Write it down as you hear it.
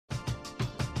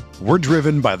We're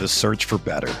driven by the search for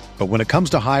better. But when it comes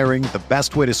to hiring, the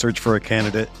best way to search for a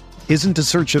candidate isn't to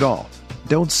search at all.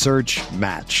 Don't search,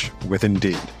 match with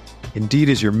Indeed. Indeed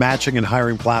is your matching and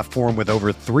hiring platform with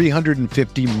over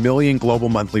 350 million global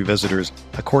monthly visitors,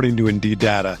 according to Indeed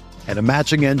data, and a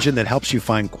matching engine that helps you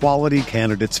find quality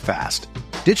candidates fast.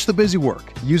 Ditch the busy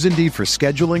work. Use Indeed for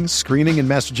scheduling, screening, and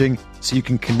messaging so you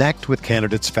can connect with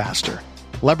candidates faster.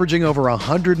 Leveraging over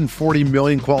 140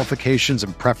 million qualifications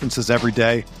and preferences every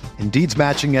day, Indeed's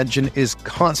matching engine is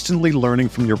constantly learning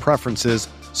from your preferences,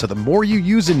 so the more you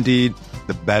use Indeed,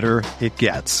 the better it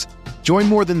gets. Join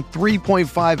more than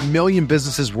 3.5 million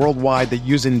businesses worldwide that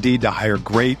use Indeed to hire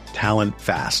great talent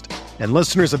fast. And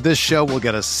listeners of this show will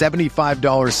get a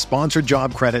 $75 sponsored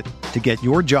job credit to get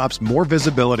your jobs more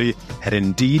visibility at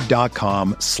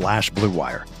Indeed.com/Blue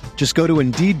Wire. Just go to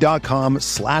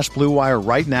Indeed.com/Blue Wire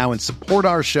right now and support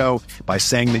our show by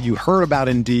saying that you heard about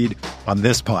Indeed on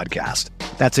this podcast.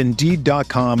 That's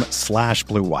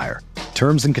Indeed.com/Blue Wire.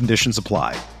 Terms and conditions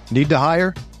apply. Need to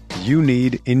hire? You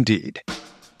need Indeed.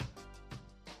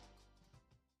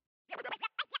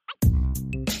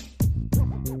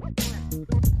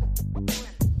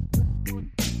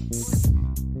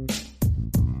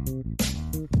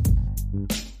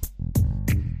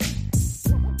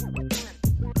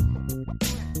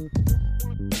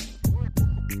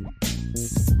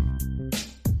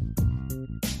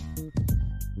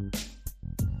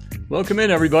 Welcome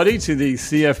in, everybody, to the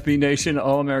CFB Nation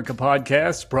All-America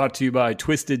podcast, brought to you by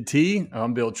Twisted Tea.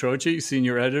 I'm Bill Trocchi,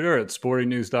 senior editor at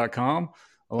sportingnews.com,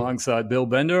 alongside Bill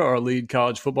Bender, our lead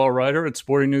college football writer at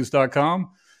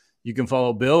sportingnews.com. You can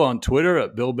follow Bill on Twitter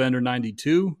at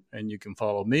BillBender92, and you can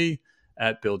follow me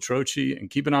at Bill Trocchi, and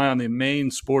keep an eye on the main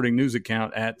Sporting News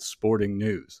account at Sporting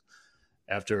News.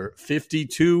 After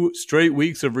 52 straight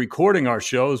weeks of recording our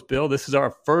shows, Bill, this is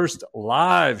our first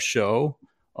live show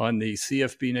on the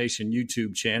CFB Nation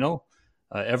YouTube channel.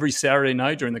 Every Saturday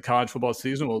night during the college football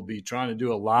season, we'll be trying to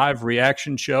do a live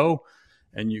reaction show.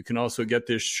 And you can also get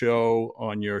this show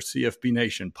on your CFB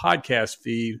Nation podcast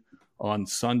feed on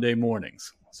Sunday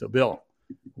mornings. So, Bill,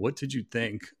 what did you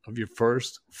think of your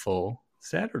first full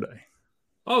Saturday?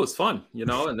 Oh, it's fun,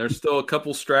 and there's still a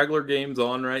couple straggler games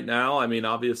on right now. I mean,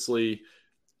 obviously,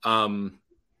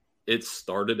 it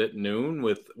started at noon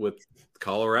with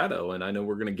Colorado, and I know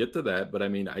we're going to get to that, but I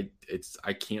mean, I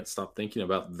can't stop thinking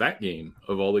about that game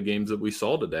of all the games that we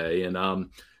saw today. And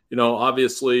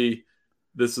obviously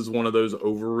this is one of those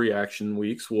overreaction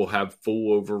weeks. We'll have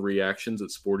full overreactions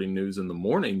at Sporting News in the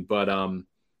morning, but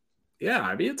yeah,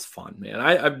 I mean, it's fun, man.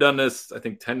 I've done this, I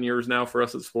think 10 years now for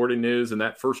us at Sporting News. And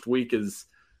that first week is,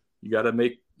 you got to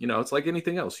make, it's like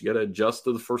anything else. You got to adjust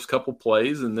to the first couple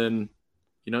plays, and then,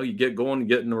 you get going and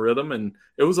get in the rhythm. And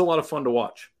it was a lot of fun to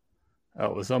watch. Oh,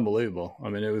 it was unbelievable. I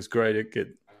mean, it was great.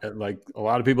 Like a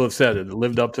lot of people have said, it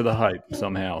lived up to the hype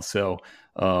somehow. So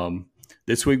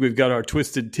this week we've got our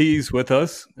Twisted Teas with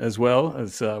us as well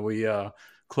as we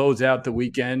close out the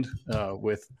weekend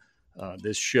with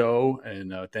this show.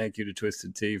 And thank you to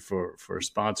Twisted Tea for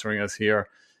sponsoring us here.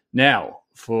 Now,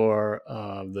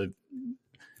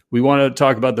 we want to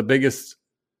talk about the biggest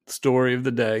story of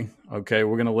the day. Okay,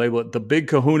 we're going to label it the Big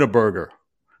Kahuna Burger.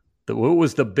 What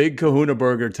was the Big Kahuna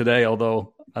Burger today?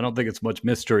 Although I don't think it's much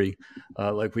mystery,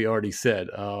 like we already said.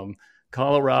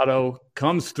 Colorado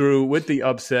comes through with the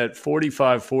upset,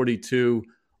 45-42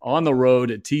 on the road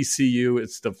at TCU.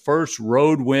 It's the first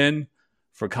road win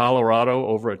for Colorado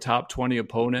over a top 20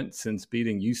 opponent since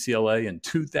beating UCLA in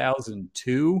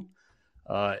 2002.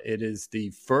 It is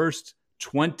the first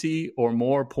 20 or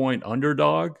more point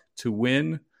underdog to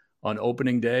win on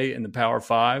opening day in the Power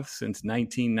Five since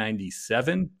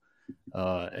 1997.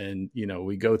 And,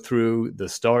 we go through the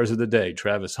stars of the day: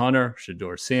 Travis Hunter,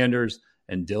 Shedeur Sanders,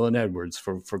 and Dylan Edwards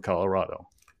for Colorado.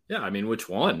 Yeah, I mean, which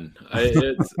one?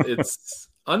 It's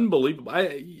unbelievable.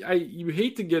 You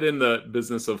hate to get in the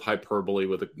business of hyperbole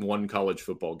with one college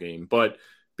football game, but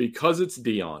because it's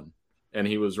Deion and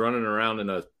he was running around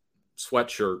in a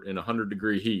sweatshirt in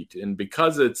 100-degree heat, and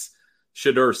because it's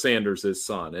Shedeur Sanders, his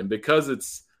son, and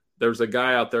because there's a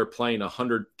guy out there playing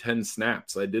 110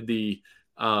 snaps. I did the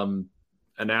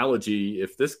analogy,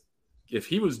 if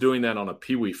he was doing that on a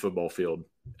peewee football field,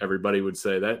 everybody would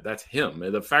say that's him.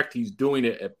 And the fact he's doing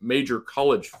it at major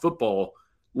college football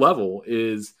level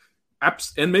is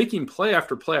and making play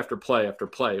after play after play after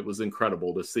play. It was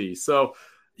incredible to see. So,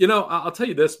 I'll tell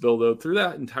you this, Bill, though, through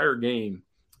that entire game,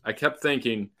 I kept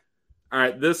thinking, all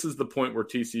right, this is the point where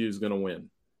TCU is going to win.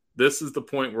 This is the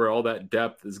point where all that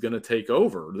depth is going to take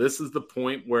over. This is the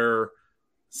point where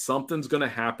something's going to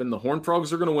happen. The Horned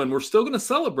Frogs are going to win. We're still going to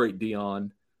celebrate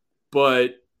Deion,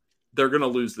 but they're going to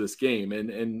lose this game.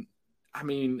 And I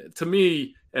mean, to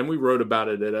me, and we wrote about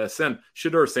it at SN,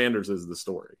 Shedeur Sanders is the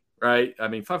story, right? I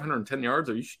mean, 510 yards.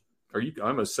 Are you? I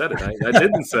almost said it. I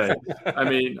didn't say it. I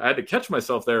mean, I had to catch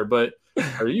myself there. But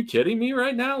are you kidding me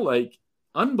right now? Like,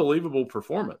 unbelievable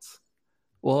performance.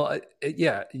 Well,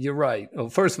 yeah, you're right. Well,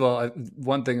 first of all,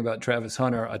 one thing about Travis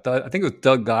Hunter, I think it was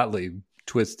Doug Gottlieb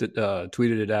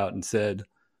tweeted it out and said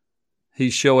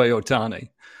he's Shohei Ohtani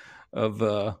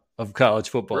of college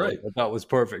football. Right. I thought was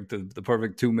perfect, the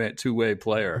perfect two-way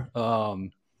player.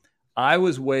 I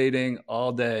was waiting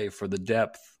all day for the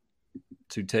depth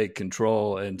to take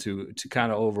control and to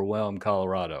kind of overwhelm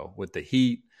Colorado with the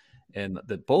heat, and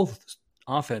that both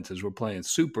offenses were playing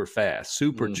super fast,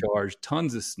 supercharged,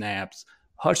 tons of snaps,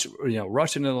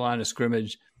 rushing to the line of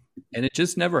scrimmage, and it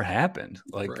just never happened.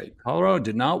 Colorado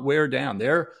did not wear down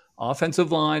their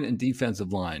offensive line and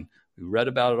defensive line. We read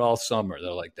about it all summer.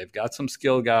 They're like, they've got some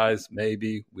skill guys,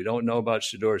 maybe. We don't know about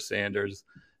Shedeur Sanders.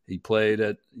 He played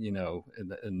at, in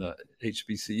the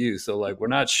HBCU. So, we're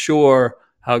not sure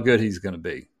how good he's going to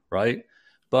be, right?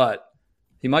 But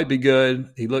he might be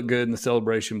good. He looked good in the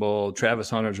Celebration Bowl. Travis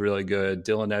Hunter's really good.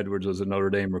 Dylan Edwards was a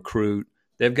Notre Dame recruit.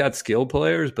 They've got skilled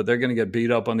players, but they're going to get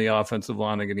beat up on the offensive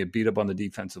line. They're going to get beat up on the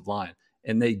defensive line.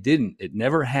 And they didn't. It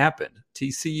never happened.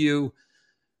 TCU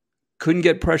couldn't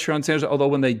get pressure on Sanders, although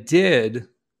when they did,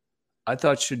 I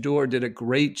thought Shedeur did a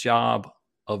great job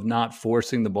of not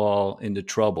forcing the ball into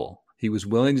trouble. He was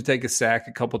willing to take a sack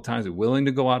a couple of times, willing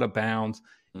to go out of bounds.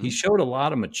 Mm-hmm. He showed a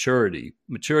lot of maturity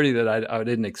that I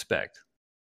didn't expect.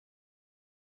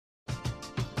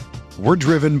 We're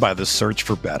driven by the search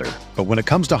for better. But when it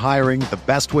comes to hiring, the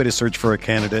best way to search for a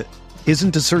candidate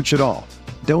isn't to search at all.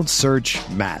 Don't search,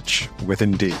 match with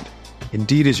Indeed.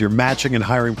 Indeed is your matching and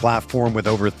hiring platform with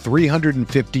over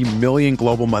 350 million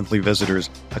global monthly visitors,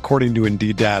 according to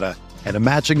Indeed data, and a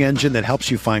matching engine that helps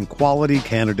you find quality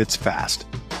candidates fast.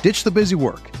 Ditch the busy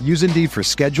work. Use Indeed for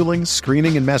scheduling,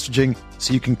 screening, and messaging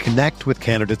so you can connect with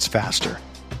candidates faster.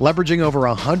 Leveraging over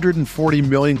 140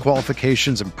 million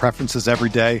qualifications and preferences every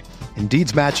day,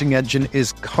 Indeed's matching engine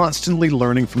is constantly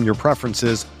learning from your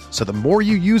preferences, so the more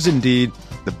you use Indeed,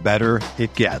 the better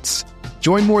it gets.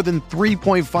 Join more than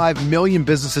 3.5 million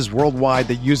businesses worldwide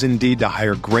that use Indeed to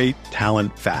hire great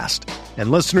talent fast. And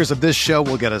listeners of this show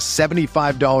will get a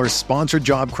 $75 sponsored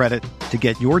job credit to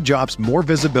get your jobs more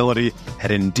visibility at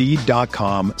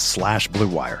Indeed.com/Blue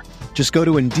Wire. Just go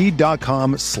to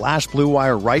Indeed.com/Blue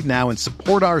Wire right now and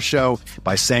support our show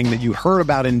by saying that you heard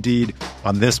about Indeed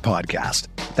on this podcast.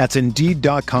 That's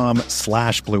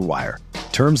Indeed.com/Blue Wire.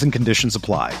 Terms and conditions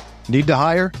apply. Need to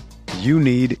hire? You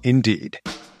need Indeed.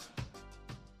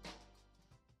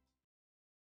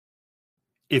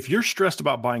 If you're stressed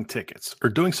about buying tickets or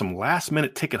doing some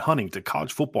last-minute ticket hunting to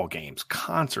college football games,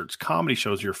 concerts, comedy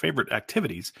shows, your favorite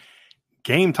activities,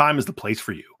 Game Time is the place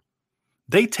for you.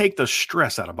 They take the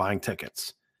stress out of buying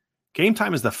tickets. Game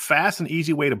Time is the fast and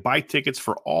easy way to buy tickets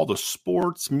for all the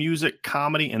sports, music,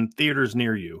 comedy, and theaters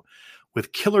near you.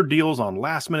 With killer deals on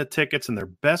last-minute tickets and their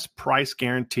best price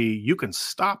guarantee, you can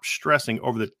stop stressing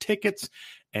over the tickets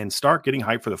and start getting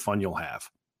hyped for the fun you'll have.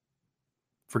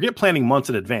 Forget planning months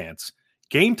in advance.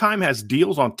 Game Time has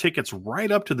deals on tickets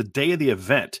right up to the day of the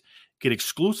event. Get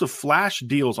exclusive flash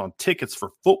deals on tickets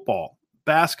for football,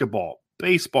 basketball,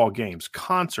 baseball games,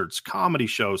 concerts, comedy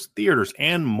shows, theaters,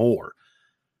 and more.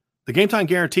 The Game Time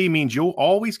guarantee means you'll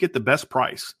always get the best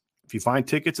price. If you find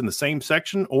tickets in the same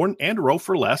section and row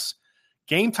for less,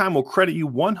 Game Time will credit you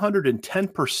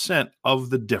 110% of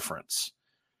the difference.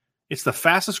 It's the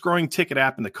fastest growing ticket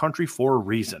app in the country for a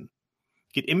reason.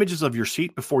 Get images of your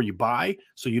seat before you buy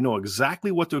so you know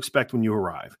exactly what to expect when you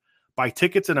arrive. Buy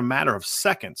tickets in a matter of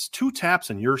seconds, 2 taps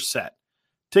and you're set.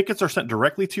 Tickets are sent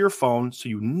directly to your phone so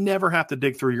you never have to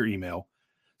dig through your email.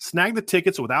 Snag the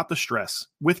tickets without the stress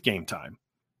with Game Time.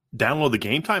 Download the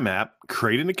Game Time app,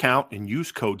 create an account, and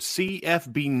use code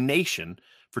CFBNation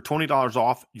for $20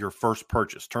 off your first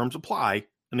purchase. Terms apply.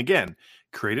 And again,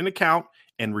 create an account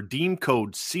and redeem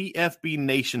code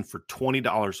CFBNation for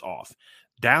 $20 off.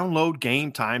 Download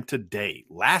Game Time today.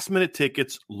 Last minute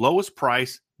tickets, lowest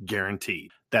price, guaranteed.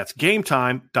 That's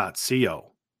gametime.co.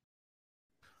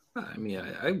 I mean,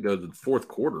 I go to the fourth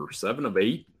quarter, 7 of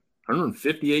 8,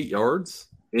 158 yards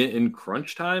in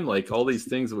crunch time. Like all these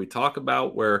things that we talk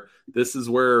about where this is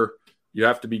where you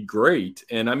have to be great.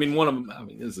 And I mean, one of them,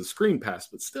 is a screen pass,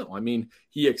 but still, I mean,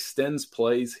 he extends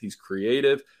plays. He's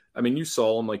creative. I mean, you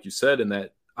saw him, like you said, in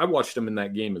that. I watched him in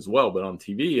that game as well, but on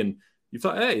TV, and you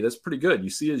thought, hey, that's pretty good. You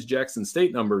see his Jackson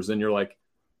State numbers, and you're like,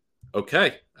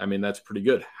 okay, I mean, that's pretty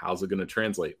good. How's it going to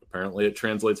translate? Apparently, it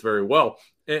translates very well.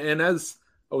 And as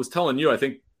I was telling you, I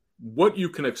think what you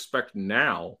can expect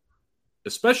now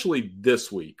especially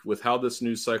this week with how this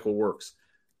news cycle works,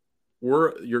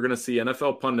 you're going to see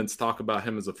NFL pundits talk about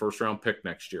him as a first-round pick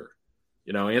next year.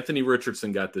 You know, Anthony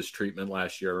Richardson got this treatment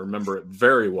last year. I remember it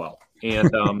very well.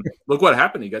 And look what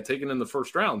happened. He got taken in the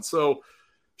first round. So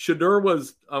Shedeur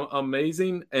was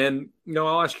amazing. And, you know,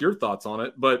 I'll ask your thoughts on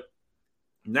it. But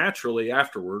naturally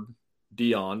afterward,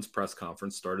 Deion's press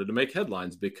conference started to make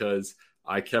headlines because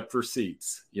I kept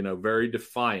receipts, you know, very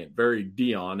defiant, very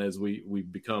Deion as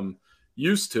we've become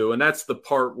used to. And that's the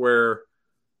part where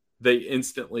they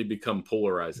instantly become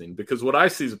polarizing, because what I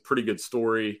see is a pretty good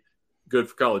story, good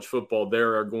for college football.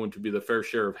 There are going to be the fair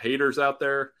share of haters out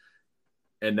there.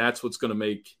 And that's what's going to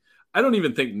make, I don't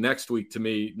even think next week, to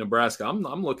me, Nebraska, I'm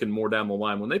looking more down the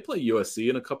line. When they play USC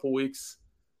in a couple weeks,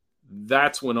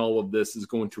 that's when all of this is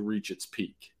going to reach its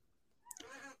peak.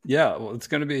 Yeah, well, it's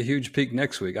going to be a huge peak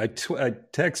next week. I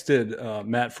texted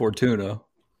Matt Fortuna,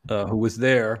 who was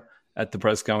there at the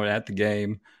press conference, at the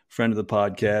game, friend of the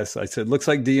podcast. I said, looks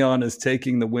like Deion is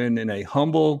taking the win in a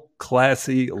humble,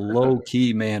 classy,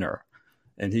 low-key manner.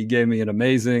 And he gave me an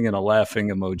amazing and a laughing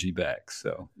emoji back.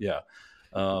 So, yeah.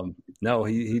 No,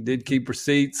 he did keep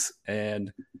receipts,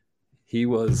 and he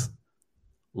was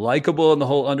likable in the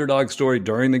whole underdog story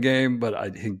during the game,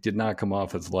 but he did not come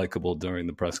off as likable during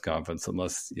the press conference,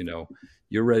 unless, you know,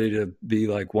 you're ready to be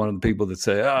like one of the people that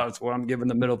say, oh, it's what I'm giving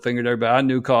the middle finger to everybody. I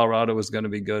knew Colorado was going to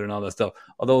be good and all that stuff.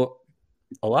 Although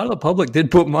a lot of the public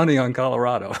did put money on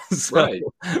Colorado. So right.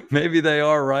 Maybe they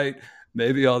are right.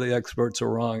 Maybe all the experts are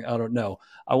wrong. I don't know.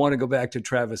 I want to go back to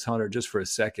Travis Hunter just for a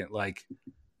second. Like,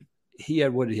 he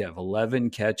had, what did he have?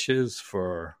 11 catches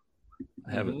for,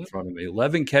 I have it in front of me,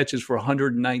 11 catches for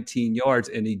 119 yards.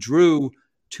 And he drew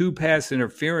 2 pass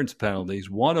interference penalties,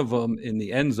 one of them in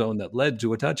the end zone that led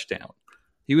to a touchdown.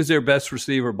 He was their best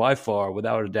receiver by far,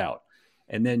 without a doubt.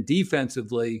 And then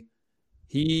defensively,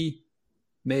 he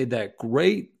made that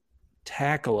great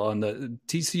tackle on the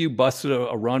TCU, busted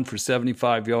a run for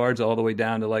 75 yards all the way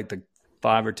down to like the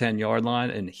 5 or 10 yard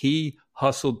line. And he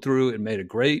hustled through and made a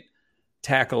great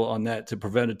tackle on that to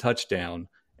prevent a touchdown.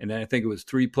 And then I think it was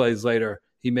 3 plays later,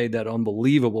 he made that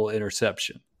unbelievable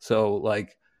interception. So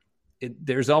like,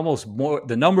 there's almost more,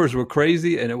 the numbers were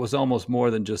crazy, and it was almost more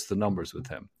than just the numbers with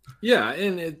him. Yeah,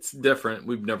 and it's different.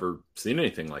 We've never seen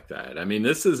anything like that. I mean,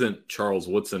 this isn't Charles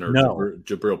Woodson or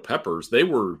Jabril Peppers. They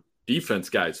were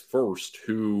defense guys first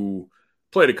who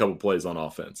played a couple plays on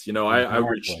offense. You know, I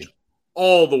reached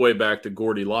all the way back to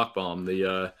Gordy Lockbaum,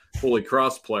 the Holy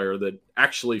Cross player that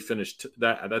actually finished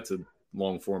that. That's a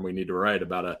long form we need to write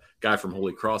about a guy from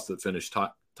Holy Cross that finished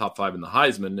top 5 in the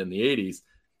Heisman in the 80s.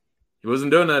 He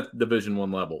wasn't doing that at Division I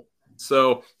level.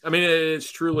 So, I mean,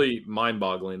 it's truly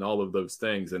mind-boggling, all of those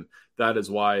things. And that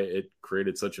is why it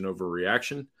created such an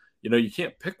overreaction. You know, you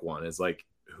can't pick one. It's like,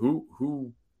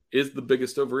 who is the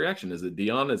biggest overreaction? Is it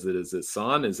Deion? Is it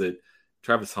Son? Is it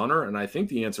Travis Hunter? And I think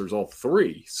the answer is all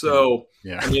 3. So,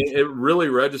 yeah. I mean, it really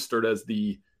registered as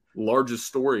the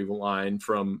largest storyline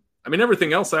from, I mean,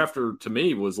 everything else after, to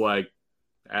me, was like,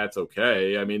 that's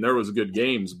okay. I mean, there was good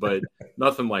games, but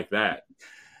nothing like that.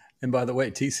 And by the way,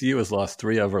 TCU has lost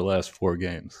 3 of our last 4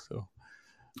 games. So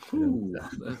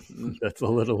that's a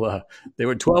little, they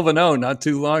were 12-0 not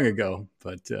too long ago,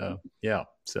 but yeah.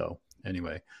 So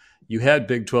anyway, you had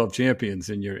Big 12 champions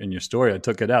in your story. I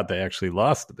took it out. They actually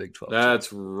lost the Big 12.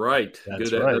 That's right.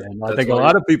 That's right. And I think a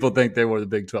lot of people think they were the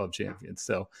Big 12 champions.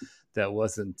 So that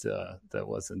wasn't a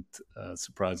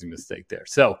surprising mistake there.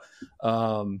 So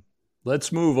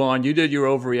let's move on. You did your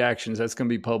overreactions. That's going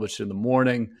to be published in the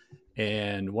morning.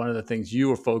 And one of the things you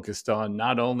were focused on,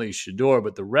 not only Shedeur,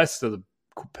 but the rest of the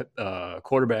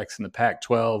quarterbacks in the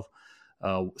Pac-12,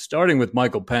 starting with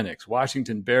Michael Penix.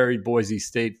 Washington buried Boise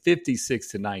State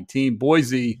 56-19.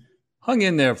 Boise hung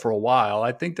in there for a while.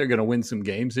 I think they're going to win some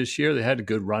games this year. They had a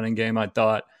good running game, I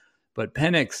thought. But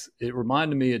Penix, it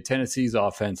reminded me of Tennessee's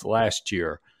offense last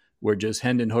year, where just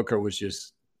Hendon Hooker was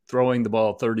just throwing the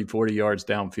ball 30, 40 yards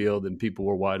downfield, and people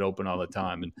were wide open all the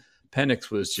time. And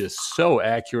Penix was just so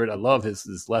accurate. I love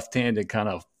his left-handed kind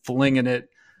of flinging it.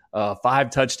 5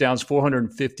 touchdowns,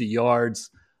 450 yards.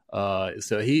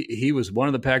 So he was one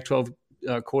of the Pac-12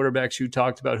 quarterbacks you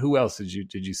talked about. Who else did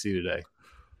you see today?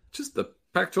 Just the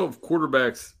Pac-12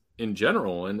 quarterbacks in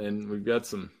general. And we've got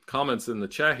some comments in the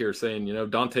chat here saying, you know,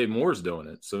 Dante Moore's doing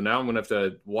it. So now I'm going to have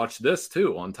to watch this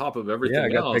too on top of everything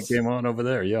else. Yeah, I got that game on over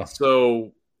there, yeah.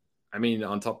 So, I mean,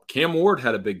 on top, Cam Ward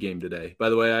had a big game today. By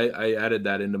the way, I added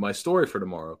that into my story for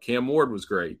tomorrow. Cam Ward was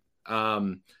great.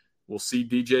 We'll see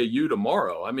DJU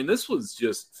tomorrow. I mean, this was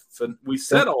just – we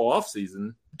said all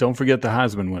offseason. Don't forget the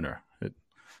Heisman winner.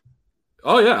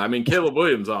 Oh, yeah. I mean, Caleb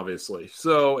Williams, obviously.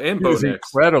 So, and Bo Nix.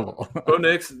 Incredible. Bo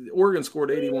Nix, Oregon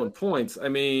scored 81 points. I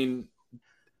mean,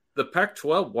 the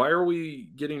Pac-12, why are we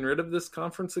getting rid of this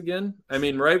conference again? I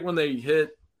mean, right when they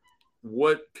hit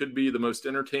what could be the most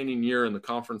entertaining year in the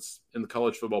conference in the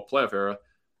college football playoff era,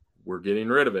 we're getting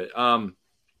rid of it.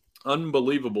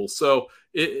 Unbelievable. So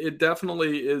it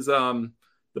definitely is the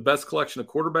best collection of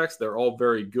quarterbacks. They're all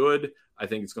very good. I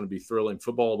think it's going to be thrilling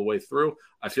football all the way through.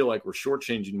 I feel like we're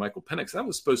shortchanging Michael Penix. That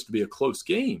was supposed to be a close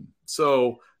game.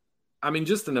 So, I mean,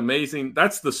 just an amazing –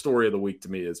 that's the story of the week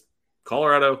to me is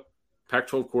Colorado,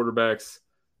 Pac-12 quarterbacks.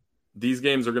 These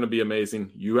games are going to be amazing.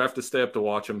 You have to stay up to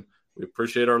watch them. We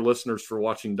appreciate our listeners for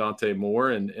watching Dante Moore,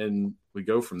 and we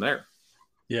go from there.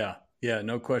 Yeah,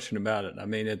 no question about it. I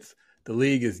mean, the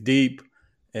league is deep,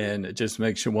 and it just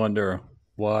makes you wonder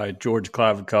why George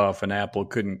Klavikov and Apple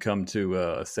couldn't come to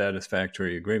a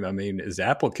satisfactory agreement. I mean, is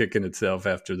Apple kicking itself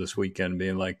after this weekend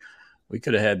being like, we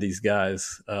could have had these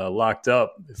guys locked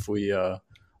up if we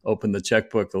opened the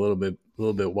checkbook a little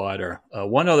bit wider.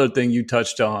 One other thing you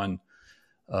touched on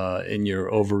in your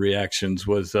overreactions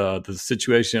was the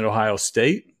situation at Ohio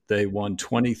State. They won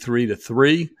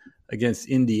 23-3 against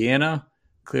Indiana.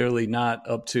 Clearly not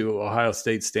up to Ohio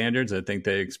State standards. I think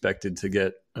they expected to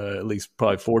get at least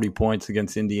probably 40 points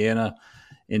against Indiana.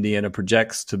 Indiana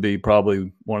projects to be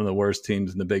probably one of the worst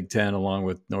teams in the Big Ten, along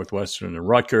with Northwestern and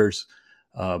Rutgers.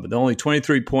 But only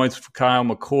 23 points for Kyle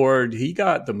McCord. He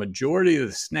got the majority of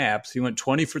the snaps. He went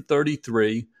 20 for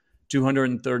 33,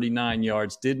 239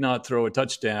 yards, did not throw a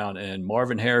touchdown. And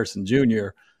Marvin Harrison Jr.,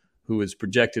 who is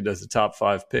projected as a top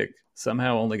 5 pick,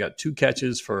 somehow only got 2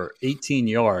 catches for 18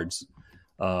 yards.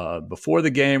 Before the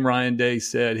game, Ryan Day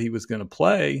said he was going to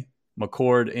play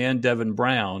McCord and Devin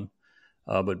Brown,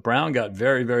 but Brown got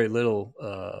very, very little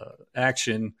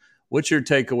action. What's your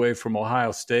takeaway from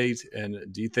Ohio State,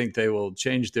 and do you think they will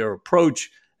change their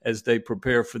approach as they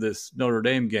prepare for this Notre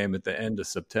Dame game at the end of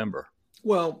September?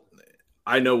 Well,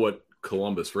 I know what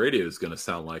Columbus radio is going to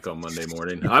sound like on Monday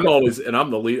morning. I'm one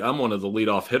of the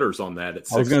leadoff hitters on that at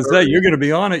 6:30. I was going to say, you're going to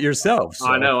be on it yourself. So.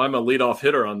 I know. I'm a leadoff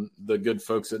hitter on the good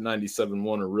folks at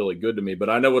 97.1 are really good to me, but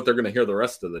I know what they're going to hear the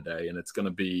rest of the day, and it's going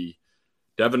to be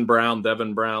Devin Brown.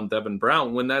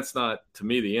 When that's not, to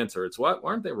me, the answer. It's why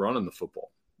aren't they running the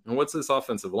football? And what's this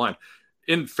offensive line?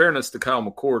 In fairness to Kyle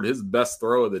McCord, his best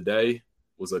throw of the day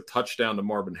was a touchdown to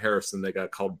Marvin Harrison. They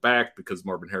got called back because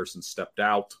Marvin Harrison stepped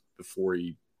out before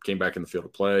he came back in the field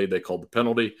of play. They called the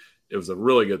penalty. It was a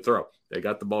really good throw. They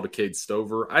got the ball to Cade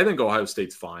Stover. I think Ohio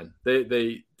State's fine.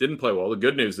 They didn't play well. The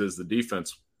good news is the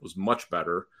defense was much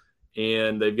better,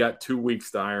 and they've got 2 weeks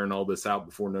to iron all this out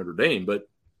before Notre Dame. But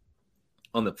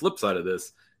on the flip side of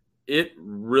this, it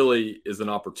really is an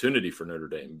opportunity for Notre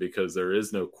Dame because there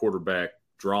is no quarterback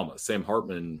drama. Sam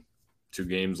Hartman, 2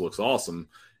 games, looks awesome.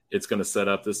 It's going to set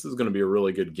up. This is going to be a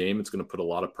really good game. It's going to put a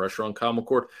lot of pressure on Kyle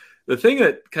McCord. The thing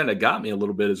that kind of got me a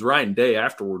little bit is Ryan Day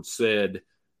afterwards said,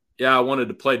 yeah, I wanted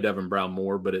to play Devin Brown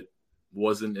more, but it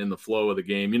wasn't in the flow of the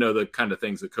game. You know, the kind of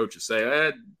things that coaches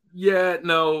say,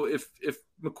 if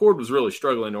McCord was really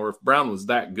struggling or if Brown was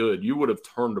that good, you would have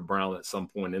turned to Brown at some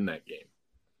point in that game.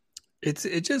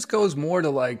 It just goes more to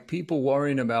like people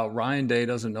worrying about Ryan Day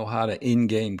doesn't know how to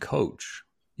in-game coach.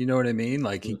 You know what I mean?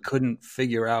 Like he couldn't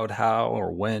figure out how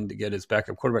or when to get his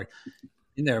backup quarterback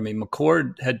in there. I mean,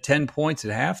 McCord had 10 points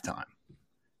at halftime,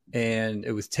 and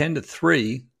it was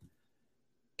 10-3.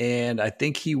 And I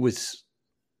think he was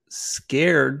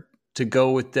scared to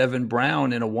go with Devin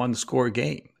Brown in a 1-score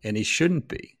game, and he shouldn't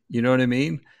be. You know what I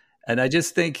mean? And I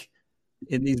just think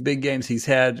in these big games, he's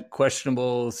had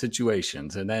questionable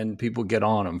situations, and then people get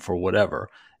on him for whatever.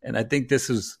 And I think this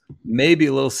is maybe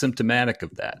a little symptomatic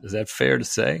of that. Is that fair to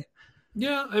say?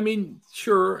 Yeah, I mean,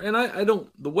 sure. And I don't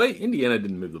 – the way Indiana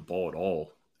didn't move the ball at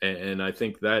all, and I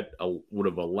think that would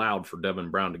have allowed for Devin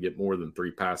Brown to get more than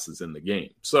 3 passes in the game.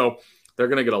 So they're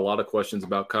going to get a lot of questions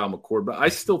about Kyle McCord, but I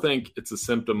still think it's a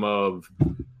symptom of,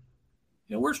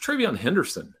 where's TreVeyon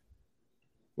Henderson?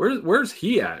 Where's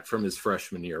he at from his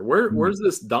freshman year? Where's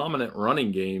this dominant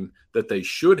running game that they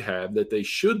should have, that they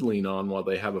should lean on while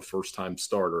they have a first-time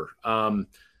starter? And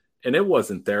it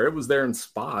wasn't there. It was there in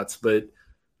spots. But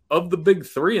of the big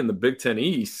 3 in the Big Ten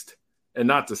East, and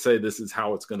not to say this is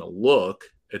how it's going to look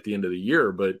at the end of the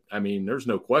year, but, I mean, there's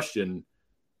no question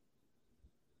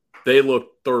they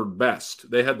looked third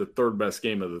best. They had the third best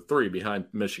game of the 3 behind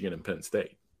Michigan and Penn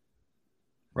State.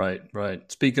 Right.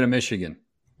 Speaking of Michigan,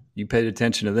 you paid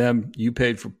attention to them. You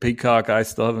paid for Peacock. I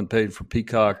still haven't paid for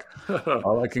Peacock.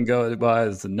 All I can go by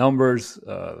is the numbers.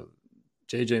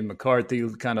 J.J. McCarthy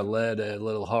kind of led a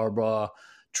little Harbaugh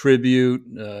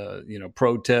tribute,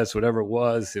 protest, whatever it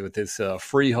was, with his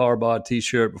free Harbaugh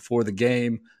T-shirt before the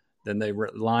game. Then they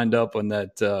lined up on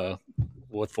that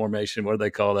what formation? What do they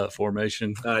call that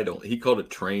formation? He called it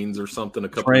trains or something a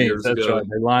couple of years that's ago. Right.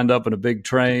 They lined up in a big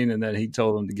train, and then he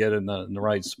told them to get in the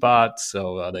right spot.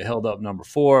 So they held up number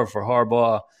 4 for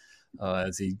Harbaugh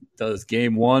as he does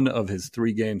game 1 of his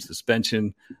 3-game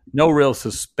suspension. No real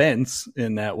suspense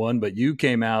in that one, but you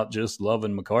came out just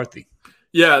loving McCarthy.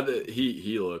 Yeah,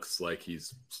 he looks like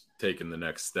he's taking the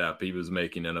next step. He was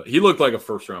he looked like a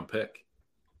first-round pick.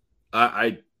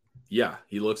 Yeah,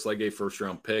 he looks like a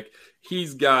first-round pick.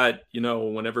 He's got,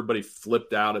 when everybody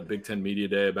flipped out at Big Ten Media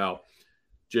Day about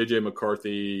J.J.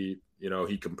 McCarthy,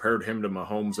 he compared him to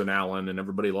Mahomes and Allen, and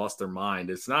everybody lost their mind.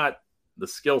 It's not the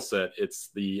skill set,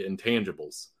 it's the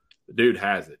intangibles. The dude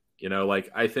has it.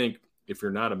 I think if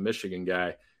you're not a Michigan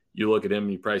guy, you look at him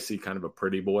and you probably see kind of a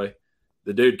pretty boy.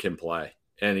 The dude can play,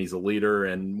 and he's a leader,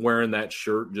 and wearing that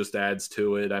shirt just adds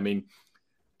to it. I mean,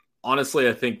 honestly,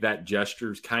 I think that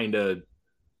gesture's kind of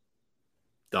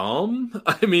dumb.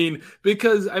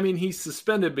 Because he's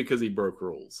suspended because he broke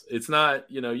rules. It's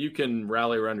not, you can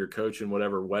rally around your coach in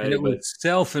whatever way. And it was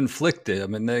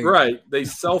self-inflicted. They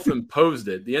self-imposed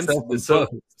it.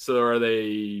 So are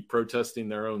they protesting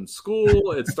their own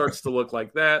school? It starts to look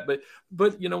like that.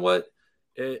 But you know what?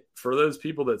 For those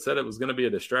people that said it was going to be a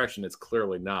distraction, it's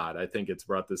clearly not. I think it's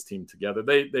brought this team together.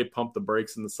 They pumped the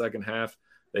brakes in the second half.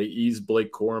 They eased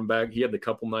Blake Corum back. He had a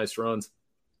couple nice runs.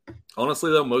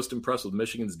 Honestly, though, most impressed with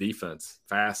Michigan's defense.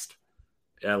 Fast.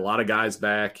 Yeah, a lot of guys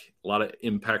back, a lot of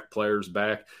impact players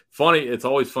back. Funny, it's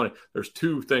always funny. There's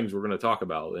 2 things we're going to talk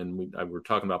about, and we're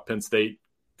talking about Penn State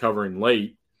covering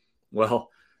late. Well,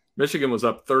 Michigan was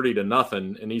up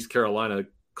 30-0, and East Carolina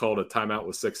called a timeout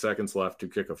with 6 seconds left to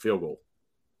kick a field goal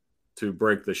to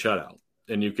break the shutout.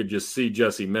 And you could just see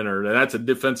Jesse Minter, and that's a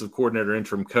defensive coordinator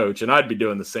interim coach, and I'd be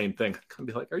doing the same thing. I'd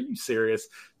be like, are you serious?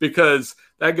 Because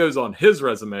that goes on his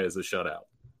resume as a shutout.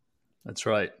 That's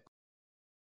right.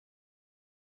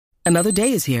 Another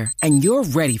day is here, and you're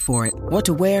ready for it. What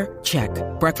to wear? Check.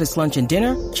 Breakfast, lunch, and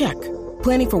dinner? Check.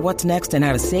 Planning for what's next and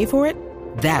how to save for it?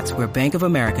 That's where Bank of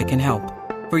America can help.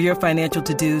 For your financial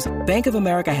to-dos, Bank of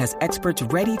America has experts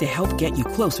ready to help get you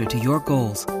closer to your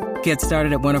goals. Get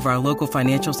started at one of our local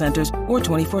financial centers or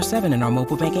 24/7 in our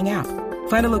mobile banking app.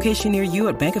 Find a location near you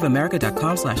at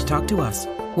bankofamerica.com/talktous.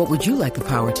 What would you like the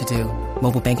power to do?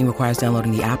 Mobile banking requires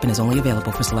downloading the app and is only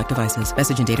available for select devices.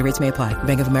 Message and data rates may apply.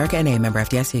 Bank of America N.A., member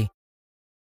FDIC.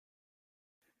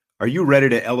 Are you ready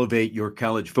to elevate your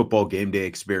college football game day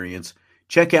experience?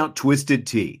 Check out Twisted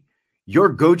Tea, your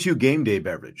go-to game day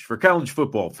beverage for college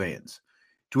football fans.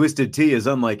 Twisted Tea is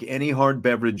unlike any hard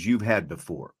beverage you've had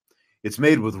before. It's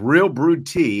made with real brewed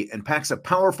tea and packs a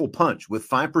powerful punch with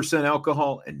 5%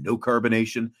 alcohol and no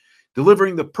carbonation,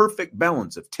 delivering the perfect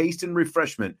balance of taste and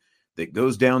refreshment that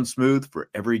goes down smooth for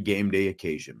every game day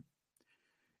occasion.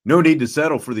 No need to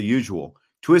settle for the usual.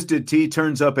 Twisted Tea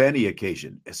turns up any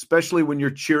occasion, especially when you're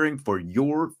cheering for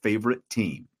your favorite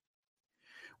team.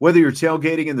 Whether you're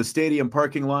tailgating in the stadium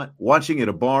parking lot, watching at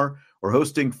a bar, or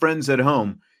hosting friends at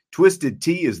home, Twisted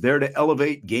Tea is there to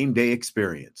elevate game day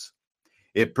experience.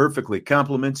 It perfectly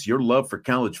complements your love for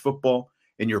college football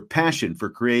and your passion for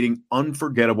creating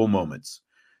unforgettable moments.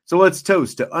 So let's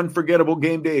toast to unforgettable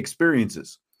game day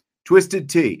experiences. Twisted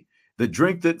Tea, the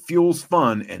drink that fuels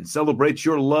fun and celebrates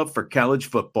your love for college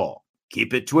football.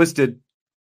 Keep it twisted.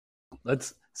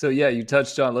 You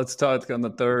touched on, let's talk on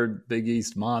the third Big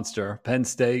East monster, Penn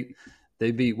State.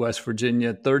 They beat West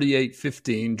Virginia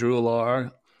 38-15. Drew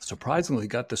Allar surprisingly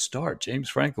got the start. James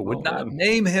Franklin would not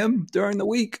name him during the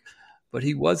week, but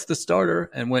he was the starter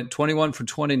and went 21 for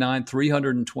 29,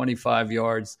 325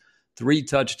 yards, 3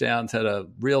 touchdowns, had a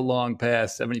real long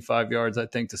pass, 75 yards, I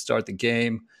think, to start the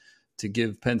game to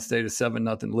give Penn State a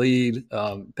 7-0 lead.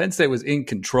 Penn State was in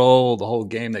control the whole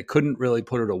game. They couldn't really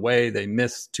put it away. They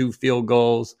missed 2 field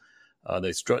goals.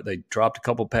 They dropped a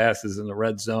couple passes in the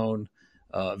red zone.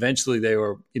 Eventually, they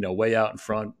were way out in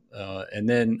front. And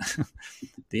then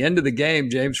the end of the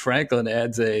game, James Franklin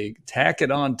adds a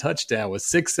tack-it-on touchdown with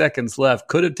 6 seconds left.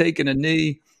 Could have taken a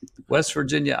knee. West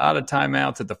Virginia out of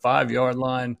timeouts at the 5-yard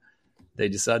line. They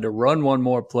decide to run one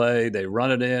more play. They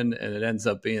run it in, and it ends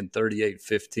up being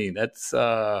 38-15. That's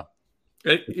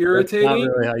irritating. That's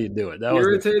not really how you do it. That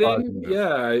irritating.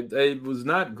 Yeah, it was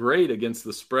not great against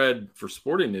the spread for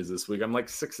Sporting News this week. I'm like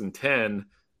 6-10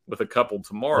 with a couple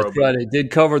tomorrow. That's right. They did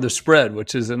cover the spread,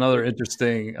 which is another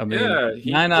interesting.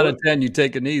 9 out of 10, you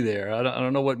take a knee there. I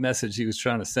don't know what message he was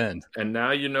trying to send. And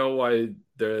now you know why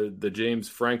the James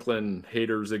Franklin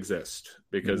haters exist,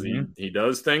 because he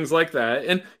does things like that.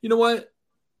 And you know what?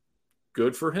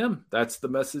 good for him. That's the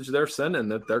message they're sending,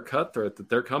 that they're cutthroat, that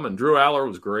they're coming. Drew Aller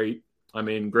was great. I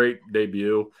mean, great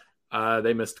debut.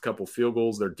 They missed a couple field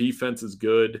goals. Their defense is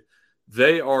good.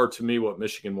 They are, to me, what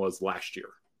Michigan was last year.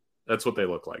 That's what they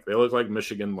look like. They look like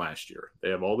Michigan last year. They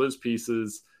have all those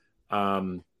pieces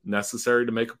necessary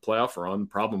to make a playoff run. The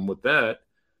problem with that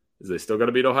is they still got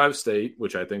to beat Ohio State,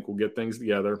 which I think will get things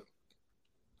together.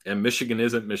 And Michigan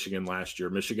isn't Michigan last year.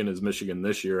 Michigan is Michigan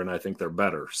this year, and I think they're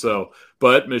better. So,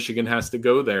 but Michigan has to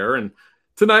go there. And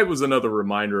tonight was another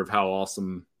reminder of how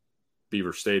awesome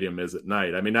Beaver Stadium is at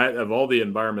night. I mean, of all the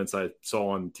environments I saw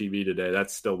on TV today,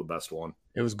 that's still the best one.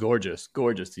 It was gorgeous,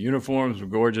 gorgeous. The uniforms were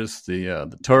gorgeous.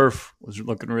 The turf was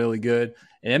looking really good.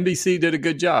 And NBC did a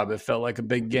good job. It felt like a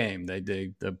big game.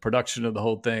 The production of the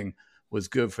whole thing was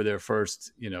good for their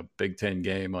first, Big Ten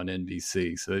game on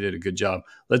NBC. So they did a good job.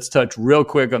 Let's touch real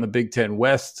quick on the Big Ten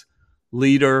West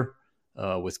leader,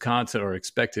 Wisconsin, or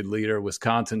expected leader.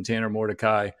 Wisconsin, Tanner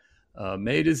Mordecai,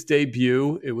 made his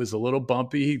debut. It was a little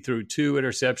bumpy. He threw 2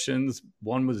 interceptions.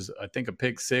 One was, I think, a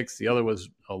pick six. The other was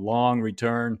a long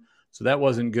return. So that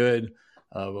wasn't good.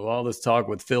 With all this talk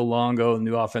with Phil Longo, the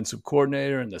new offensive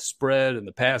coordinator, and the spread and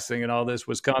the passing and all this,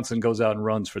 Wisconsin goes out and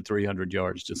runs for 300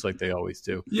 yards, just like they always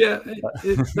do. Yeah,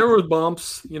 there were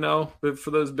bumps,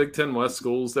 for those Big Ten West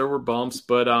schools. There were bumps,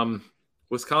 but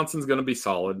Wisconsin's going to be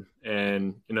solid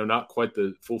and, not quite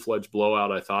the full-fledged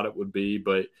blowout I thought it would be.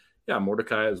 But, yeah,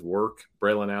 Mordecai has work,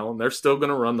 Braylon Allen. They're still going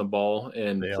to run the ball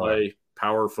and play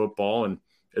power football. And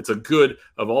it's a good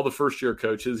 – of all the first-year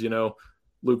coaches,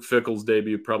 Luke Fickell's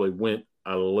debut probably went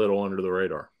a little under the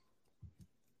radar.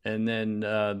 And then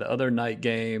the other night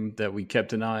game that we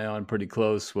kept an eye on pretty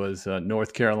close was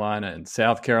North Carolina and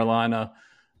South Carolina.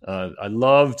 I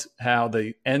loved how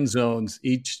the end zones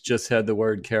each just had the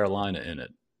word Carolina in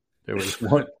it. There was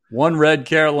one red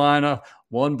Carolina,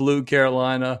 one blue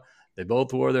Carolina. They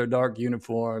both wore their dark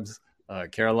uniforms.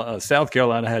 South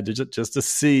Carolina had just a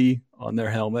C on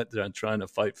their helmet. They're trying to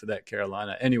fight for that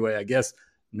Carolina. Anyway, I guess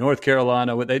North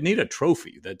Carolina, they need a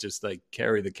trophy that just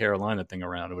carry the Carolina thing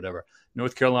around or whatever.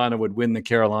 North Carolina would win the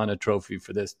Carolina trophy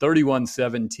for this.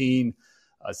 31-17.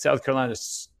 South Carolina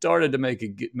started to make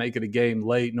it a game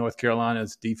late. North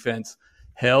Carolina's defense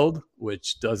held,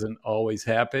 which doesn't always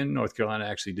happen. North Carolina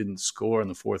actually didn't score in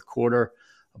the fourth quarter,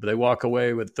 but they walk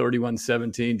away with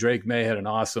 31-17. Drake May had an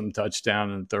awesome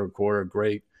touchdown in the third quarter.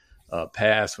 Great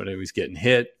pass when he was getting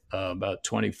hit, about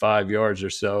 25 yards or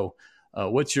so.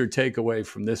 What's your takeaway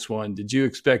from this one? Did you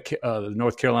expect the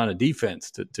North Carolina defense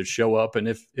to show up? And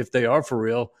if they are for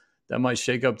real, that might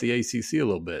shake up the ACC a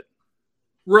little bit.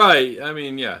 Right. I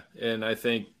mean, yeah. And I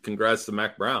think congrats to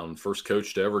Mac Brown, first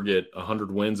coach to ever get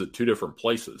 100 wins at 2 different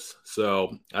places.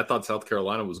 So I thought South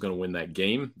Carolina was going to win that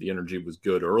game. The energy was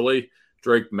good early.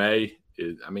 Drake May,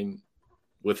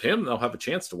 with him, they'll have a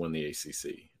chance to win the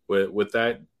ACC with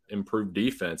that improved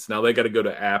defense. Now they got to go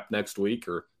to App next week,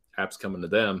 or App's coming to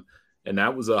them. And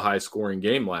that was a high-scoring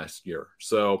game last year.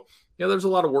 So, yeah, there's a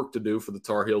lot of work to do for the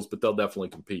Tar Heels, but they'll definitely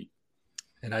compete.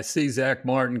 And I see Zach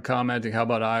Martin commenting, how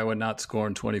about Iowa not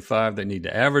scoring 25? They need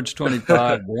to average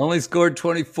 25. They only scored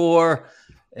 24,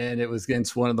 and it was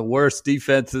against one of the worst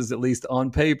defenses, at least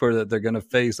on paper, that they're going to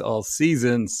face all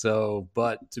season. So,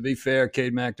 but to be fair,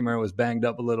 Cade McNamara was banged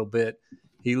up a little bit.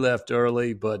 He left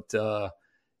early, but Brian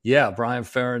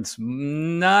Ferentz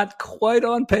not quite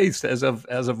on pace as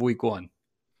of week 1.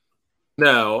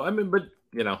 No, but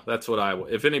that's what Iowa.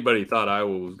 If anybody thought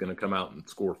Iowa was going to come out and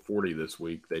score 40 this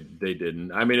week, they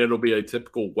didn't. I mean, it'll be a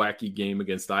typical wacky game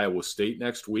against Iowa State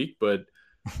next week, but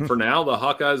for now, the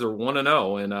Hawkeyes are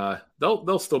 1-0, and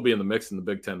they'll still be in the mix in the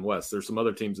Big Ten West. There's some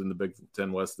other teams in the Big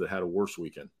Ten West that had a worse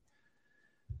weekend.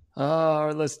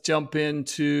 Let's jump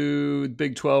into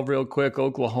Big 12 real quick.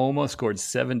 Oklahoma scored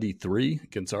 73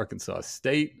 against Arkansas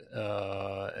State,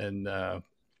 and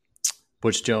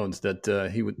Butch Jones,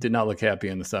 that he did not look happy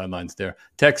on the sidelines there.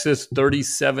 Texas,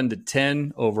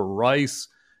 37-10 over Rice.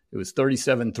 It was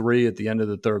 37-3 at the end of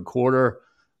the third quarter.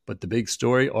 But the big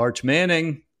story, Arch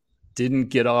Manning didn't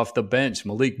get off the bench.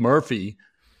 Malik Murphy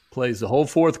plays the whole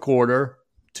fourth quarter,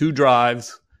 2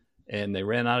 drives, and they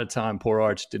ran out of time. Poor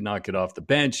Arch did not get off the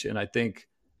bench. And I think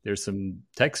there's some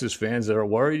Texas fans that are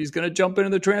worried he's going to jump into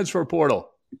the transfer portal.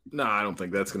 No, I don't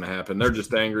think that's going to happen. They're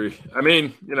just angry. I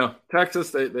mean,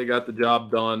 Texas, they got the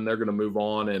job done. They're going to move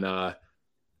on, and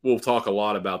we'll talk a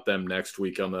lot about them next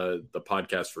week on the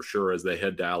podcast for sure as they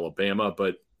head to Alabama.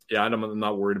 But, yeah, I'm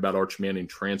not worried about Arch Manning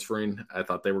transferring. I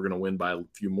thought they were going to win by a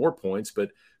few more points. But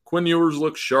Quinn Ewers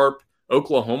looked sharp.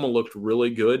 Oklahoma looked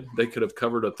really good. They could have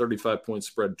covered a 35-point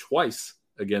spread twice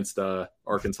against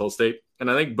Arkansas State.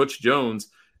 And I think Butch Jones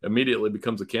immediately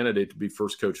becomes a candidate to be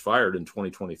first coach fired in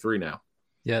 2023 now.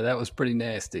 Yeah, that was pretty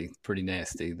nasty. Pretty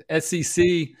nasty. The SEC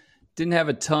didn't have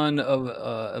a ton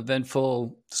of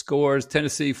eventful scores.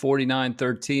 Tennessee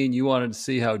 49-13. You wanted to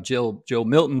see how Joe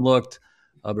Milton looked,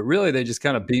 but really they just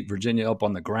kind of beat Virginia up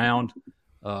on the ground.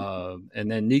 And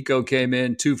then Nico came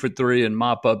in 2 for 3 in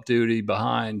mop-up duty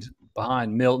behind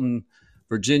Milton.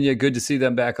 Virginia, good to see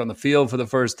them back on the field for the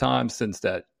first time since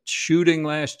that shooting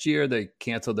last year. They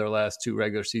canceled their last 2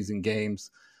 regular season games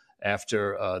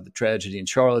after the tragedy in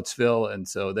Charlottesville. And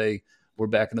so they were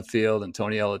back in the field. And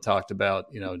Tony Ellett talked about,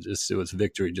 just it was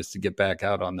victory just to get back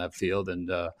out on that field.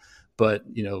 And but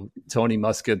Tony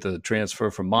Muskett, the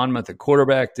transfer from Monmouth at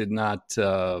quarterback, did not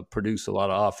produce a lot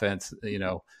of offense,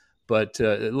 But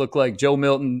it looked like Joe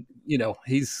Milton,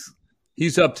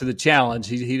 he's up to the challenge.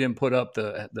 He didn't put up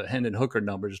the Hendon Hooker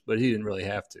numbers, but he didn't really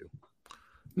have to.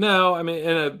 No, I mean,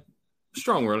 in a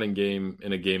strong running game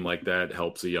in a game like that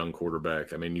helps a young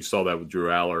quarterback. I mean, you saw that with Drew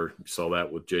Aller. You saw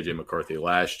that with J.J. McCarthy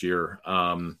last year.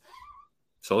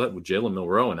 Saw that with Jalen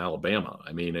Milroe in Alabama.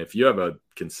 I mean, if you have a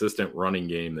consistent running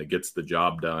game that gets the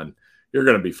job done, you're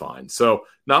going to be fine. So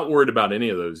not worried about any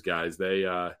of those guys.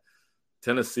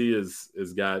 Tennessee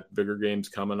is got bigger games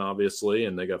coming, obviously,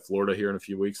 and they got Florida here in a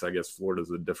few weeks. I guess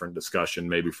Florida's a different discussion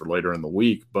maybe for later in the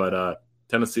week, but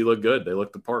Tennessee looked good. They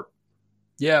looked the part.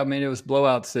 Yeah, I mean, it was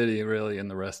blowout city really in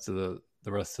the rest of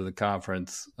the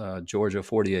conference. Georgia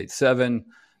 48-7,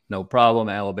 no problem.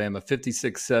 Alabama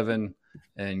 56-7,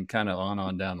 and kind of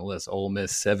on down the list. Ole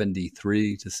Miss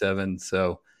 73-7.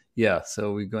 So yeah,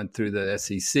 so we went through the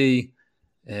SEC,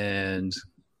 and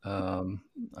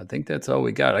I think that's all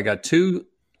we got. I got 2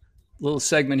 little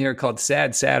segment here called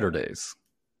Sad Saturdays.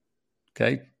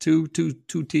 Okay, two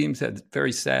teams had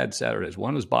very sad Saturdays.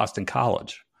 One was Boston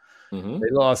College. Mm-hmm. They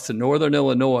lost to Northern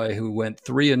Illinois, who went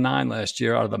 3-9 last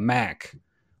year out of the MAC.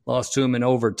 Lost to them in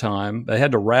overtime. They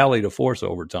had to rally to force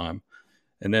overtime.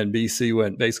 And then BC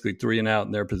went basically 3-and-out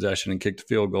in their possession and kicked a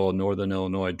field goal. Northern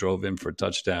Illinois drove in for a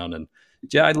touchdown. And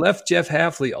yeah, I left Jeff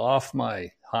Hafley off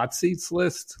my hot seats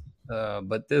list,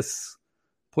 but this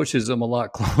pushes him a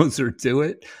lot closer to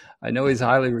it. I know he's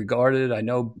highly regarded. I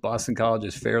know Boston College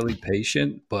is fairly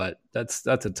patient, but that's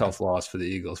a tough loss for the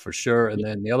Eagles for sure. And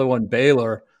then the other one,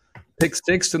 Baylor, pick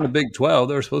 6 in the Big 12.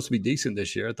 They were supposed to be decent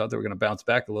this year. I thought they were going to bounce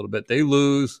back a little bit. They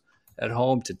lose at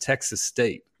home to Texas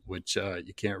State, which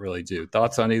you can't really do.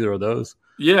 Thoughts on either of those?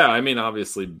 Yeah, I mean,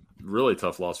 obviously, really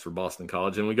tough loss for Boston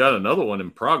College. And we got another one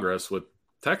in progress with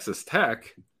Texas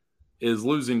Tech is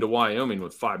losing to Wyoming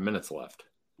with 5 minutes left.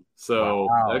 So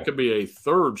That could be a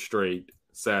third straight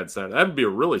sad. That would be a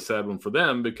really sad one for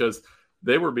them because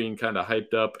they were being kind of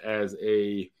hyped up as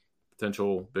a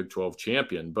potential Big 12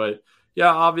 champion. But yeah,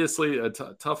 obviously a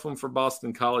tough one for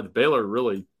Boston College. Baylor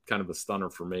really kind of a stunner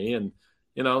for me. And,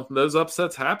 those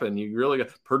upsets happen. You really got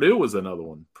Purdue was another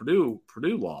one. Purdue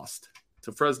lost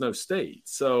to Fresno State.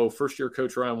 So first-year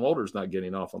coach Ryan Walters not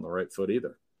getting off on the right foot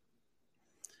either.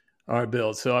 All right,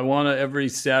 Bill. So every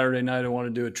Saturday night I want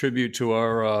to do a tribute to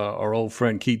our old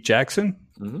friend Keith Jackson.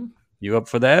 Mm-hmm. You up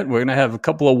for that? We're going to have a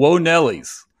couple of Whoa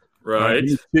Nellies. Right.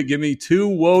 Give me 2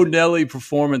 Whoa Nelly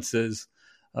performances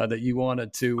that you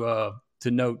wanted to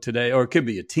note today. Or it could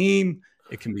be a team.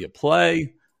 It can be a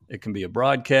play. It can be a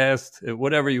broadcast.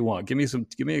 Whatever you want. Give me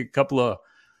a couple of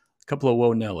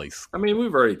Whoa Nellies. I mean,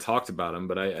 we've already talked about him,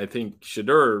 but I think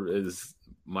Shedeur is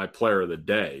my player of the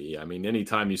day. I mean,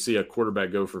 anytime you see a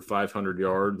quarterback go for 500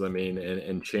 yards, I mean,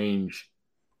 and change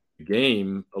the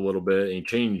game a little bit and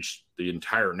change the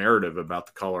entire narrative about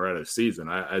the Colorado season.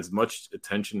 As much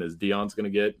attention as Deion's going to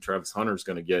get, Travis Hunter's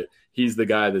going to get, he's the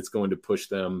guy that's going to push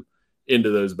them into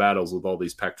those battles with all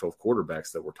these Pac-12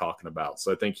 quarterbacks that we're talking about.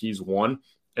 So I think he's one.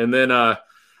 And then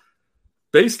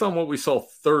based on what we saw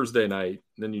Thursday night,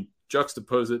 then you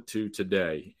juxtapose it to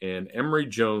today, and Emory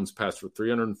Jones passed for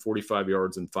 345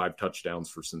 yards and 5 touchdowns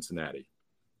for Cincinnati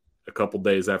a couple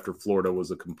days after Florida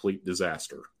was a complete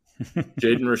disaster.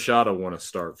 Jaden Rashada won a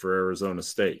start for Arizona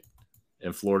State,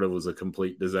 and Florida was a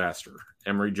complete disaster.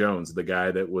 Emory Jones, the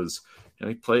guy that was,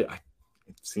 he played,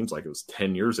 it seems like it was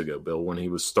 10 years ago, Bill, when he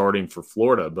was starting for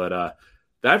Florida, but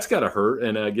that's got to hurt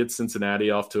and get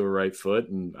Cincinnati off to a right foot.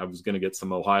 And I was going to get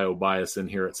some Ohio bias in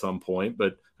here at some point,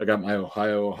 but I got my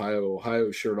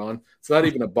Ohio shirt on. It's not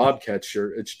even a Bobcat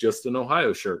shirt. It's just an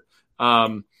Ohio shirt.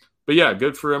 But yeah,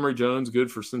 good for Emory Jones.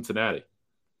 Good for Cincinnati.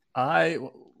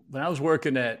 When I was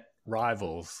working at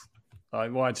Rivals, I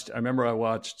remember I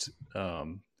watched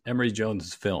Emory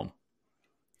Jones' film,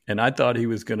 and I thought he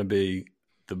was going to be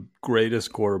the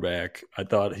greatest quarterback. I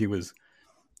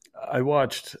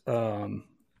watched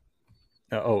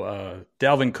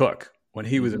Dalvin Cook when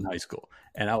he was in high school.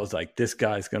 And I was like, this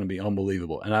guy's going to be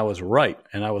unbelievable. And I was right.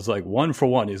 And I was like, 1 for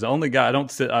 1. He's the only guy.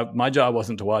 My job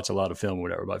wasn't to watch a lot of film or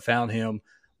whatever, but I found him,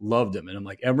 loved him. And I'm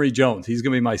like, Emory Jones, he's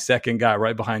going to be my second guy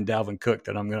right behind Dalvin Cook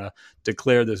that I'm going to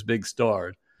declare this big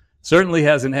star. Certainly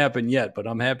hasn't happened yet, but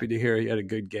I'm happy to hear he had a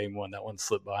good game one. That one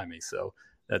slipped by me. So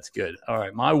that's good. All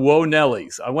right. My Whoa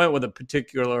Nellies. I went with a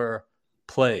particular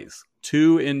plays,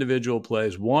 2 individual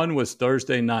plays. One was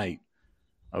Thursday night.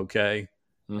 Okay.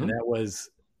 Mm-hmm. And that was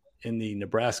in the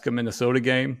Nebraska-Minnesota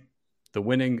game, the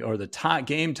winning or the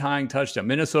game-tying touchdown.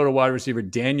 Minnesota wide receiver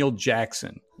Daniel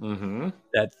Jackson,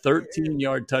 that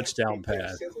 13-yard touchdown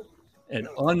pass, an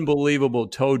unbelievable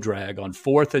toe drag on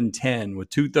 4th and 10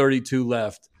 with 2:32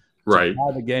 left. Right. To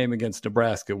tie the game against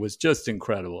Nebraska was just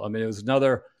incredible. I mean, it was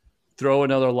another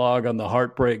log on the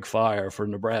heartbreak fire for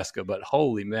Nebraska, but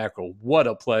holy mackerel, what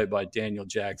a play by Daniel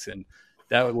Jackson.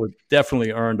 That would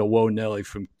definitely earned a Whoa Nelly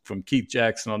from Keith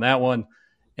Jackson on that one.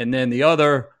 And then the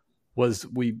other was,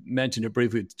 we mentioned it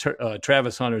briefly,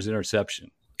 Travis Hunter's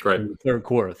interception. Right. In the third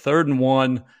quarter. 3rd and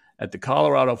 1 at the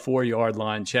Colorado 4-yard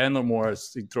line. Chandler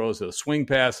Morris, he throws a swing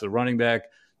pass to the running back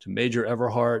to Major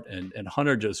Everhart, and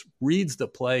Hunter just reads the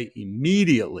play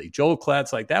immediately. Joel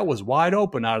Klatt's like, that was wide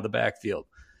open out of the backfield.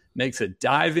 Makes a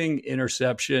diving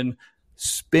interception,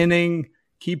 spinning,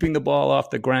 keeping the ball off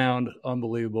the ground.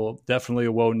 Unbelievable. Definitely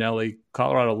a Whoa Nelly.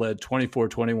 Colorado led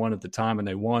 24-21 at the time, and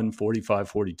they won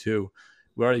 45-42.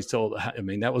 We already told, I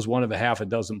mean, that was one of a half a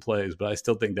dozen plays, but I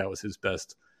still think that was his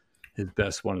best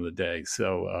one of the day.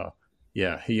 So,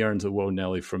 yeah, he earns a Whoa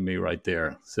Nelly from me right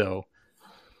there. So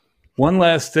one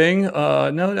last thing.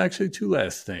 No, actually 2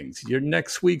 last things. Your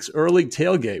next week's early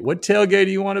tailgate. What tailgate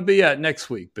do you want to be at next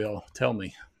week, Bill? Tell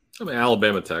me. I mean,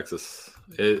 Alabama, Texas.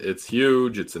 It's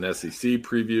huge. It's an SEC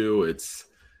preview. It's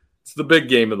the big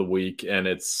game of the week, and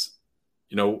it's,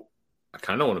 I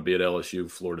kind of want to be at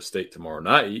LSU, Florida State tomorrow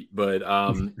night, but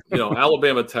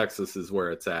Alabama, Texas is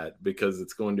where it's at, because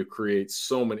it's going to create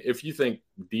so many. If you think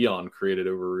Dion created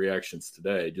overreactions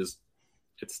today,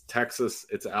 it's Texas,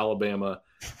 it's Alabama.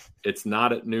 It's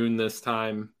not at noon this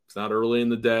time. It's not early in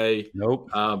the day.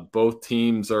 Nope. Both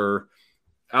teams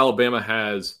Alabama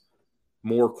has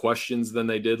more questions than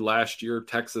they did last year.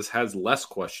 Texas has less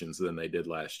questions than they did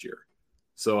last year.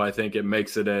 So I think it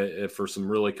makes it for some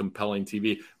really compelling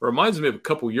TV. It reminds me of a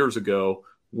couple years ago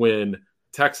when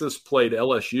Texas played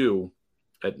LSU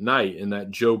at night in that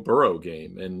Joe Burrow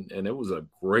game, and it was a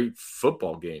great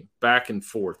football game, back and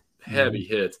forth, heavy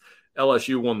hits.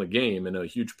 LSU won the game in a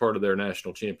huge part of their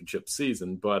national championship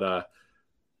season, but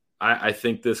I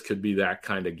think this could be that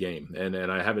kind of game. And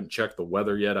I haven't checked the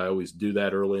weather yet. I always do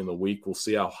that early in the week. We'll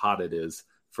see how hot it is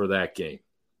for that game.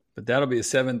 But that'll be a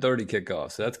 7:30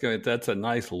 kickoff. So that's a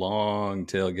nice long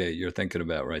tailgate you're thinking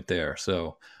about right there.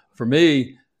 So for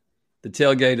me, the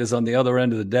tailgate is on the other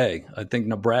end of the day. I think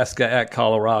Nebraska at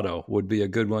Colorado would be a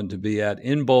good one to be at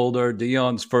in Boulder.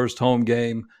 Dion's first home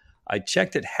game. I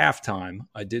checked at halftime.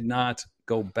 I did not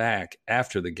go back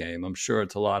after the game. I'm sure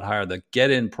it's a lot higher. The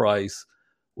get-in price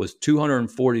was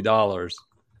 $240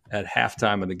 at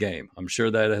halftime of the game. I'm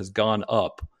sure that has gone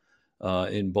up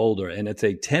in Boulder, and it's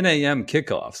a 10 a.m.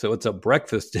 kickoff, so it's a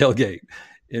breakfast tailgate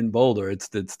in Boulder. It's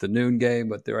the noon game,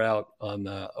 but they're out on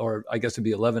or I guess it'd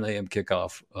be 11 a.m.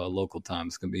 kickoff local time.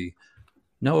 It's gonna be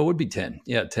it would be 10.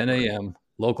 Yeah, 10 a.m.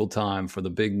 local time for the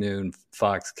big noon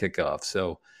Fox kickoff.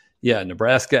 So yeah,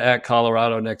 Nebraska at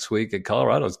Colorado next week, and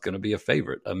Colorado's going to be a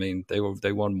favorite. I mean,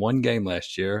 they won 1 game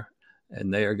last year,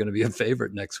 and they are going to be a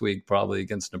favorite next week, probably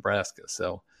against Nebraska.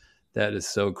 So that is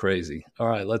so crazy. All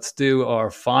right, let's do our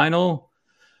final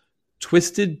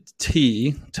Twisted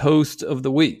Tea toast of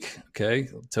the week. Okay,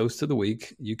 toast of the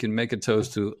week. You can make a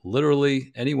toast to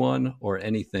literally anyone or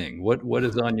anything. What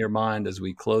is on your mind as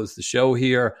we close the show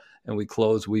here and we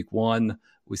close week 1?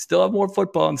 We still have more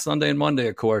football on Sunday and Monday,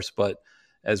 of course, but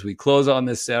as we close on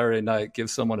this Saturday night, give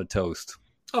someone a toast.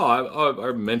 Oh,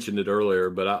 I mentioned it earlier,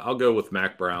 but I'll go with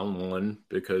Mac Brown one,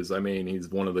 because, I mean, he's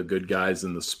one of the good guys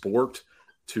in the sport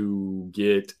to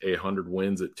get 100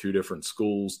 wins at 2 different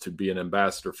schools, to be an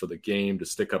ambassador for the game, to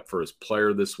stick up for his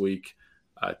player this week.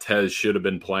 Tez should have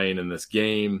been playing in this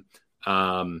game.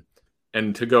 And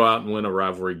to go out and win a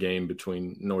rivalry game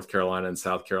between North Carolina and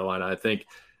South Carolina. I think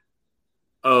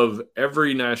of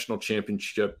every national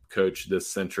championship coach this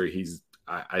century, he's,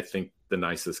 I think, the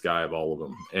nicest guy of all of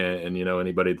them. And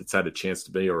anybody that's had a chance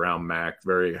to be around Mac,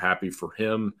 very happy for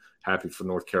him, happy for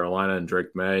North Carolina and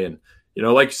Drake May. And,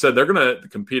 like you said, they're going to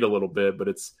compete a little bit, but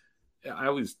I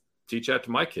always teach that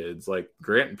to my kids, like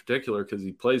Grant in particular, because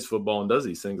he plays football and does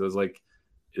these things. I was like,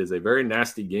 it is a very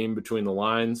nasty game between the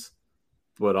lines,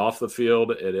 but off the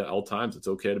field at all times, it's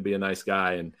okay to be a nice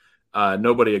guy. And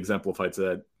nobody exemplifies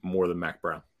that more than Mac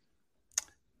Brown.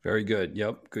 Very good.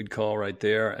 Yep. Good call right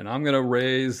there. And I'm going to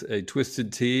raise a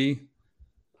Twisted Tea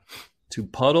to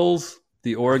Puddles,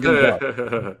 the Oregon Duck.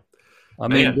 I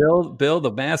mean, Bill,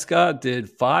 the mascot, did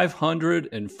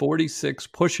 546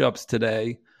 push-ups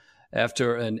today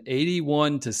after an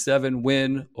 81-7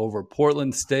 win over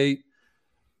Portland State.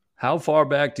 How far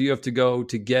back do you have to go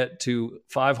to get to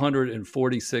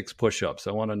 546 push-ups?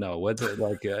 I want to know. What's it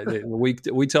like?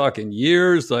 We talking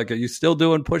years? Like, are you still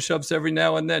doing push-ups every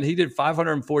now and then? He did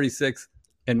 546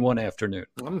 in one afternoon.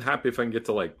 I'm happy if I can get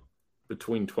to like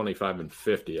between 25 and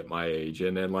 50 at my age.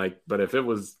 And then but if it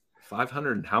was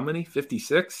 500 and how many?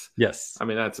 56? Yes. I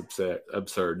mean, that's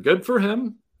absurd. Good for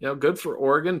him. Good for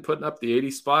Oregon putting up the 80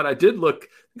 spot. I did look,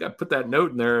 I think I put that note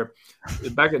in there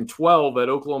back in 12 that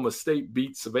Oklahoma State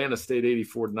beat Savannah State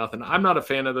 84-0. I'm not a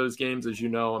fan of those games, as you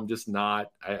know. I'm just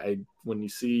not. When you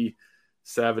see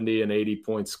 70 and 80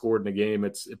 points scored in a game,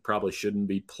 it probably shouldn't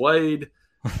be played.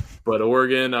 But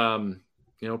Oregon,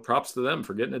 props to them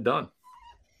for getting it done.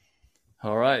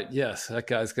 All right. Yes, that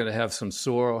guy's going to have some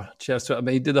sore chest. I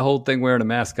mean, he did the whole thing wearing a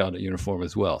mascot uniform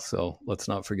as well. So let's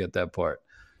not forget that part.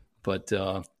 But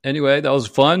anyway, that was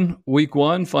fun. Week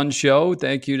 1, fun show.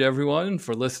 Thank you to everyone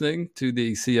for listening to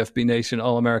the CFB Nation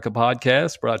All-America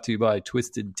podcast, brought to you by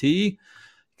Twisted Tea. You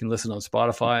can listen on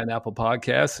Spotify and Apple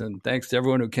Podcasts. And thanks to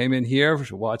everyone who came in here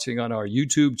for watching on our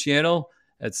YouTube channel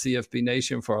at CFB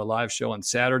Nation for our live show on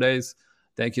Saturdays.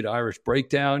 Thank you to Irish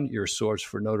Breakdown, your source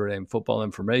for Notre Dame football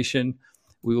information.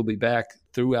 We will be back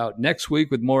throughout next week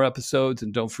with more episodes.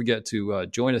 And don't forget to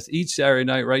join us each Saturday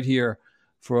night right here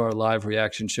for our live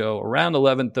reaction show around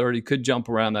 11:30. Could jump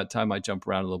around that time. Might jump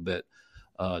around a little bit,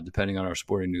 depending on our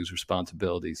sporting news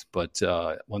responsibilities. But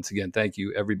once again, thank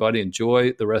you, everybody.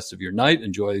 Enjoy the rest of your night.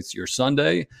 Enjoy your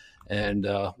Sunday. And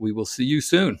we will see you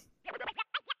soon.